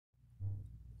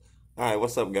All right,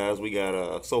 what's up, guys? We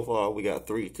got so far we got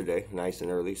three today, nice and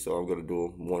early. So I'm gonna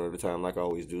do them one at a time, like I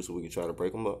always do, so we can try to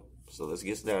break them up. So let's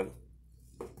get started.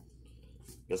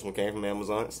 This one came from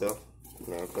Amazon itself.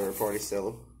 Not a third-party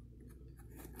seller.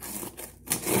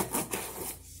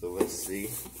 So let's see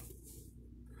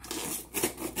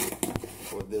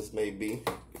what this may be.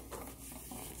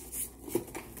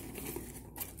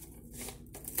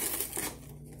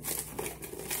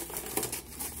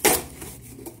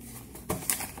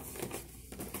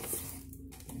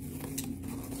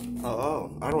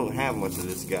 Oh, I don't have much of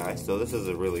this guy, so this is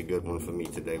a really good one for me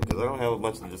today because I don't have a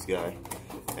bunch of this guy.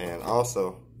 And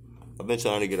also, I've been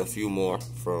trying to get a few more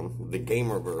from the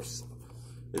Gamerverse.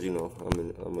 As you know,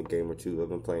 I'm a gamer too. I've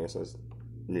been playing since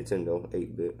Nintendo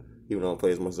 8-bit. Even though I don't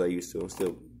play as much as I used to, I'm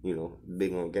still,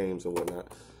 big on games and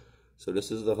whatnot. So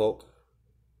this is the Hulk.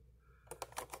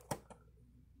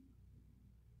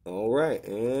 Alright,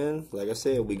 and like I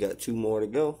said, we got two more to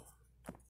go.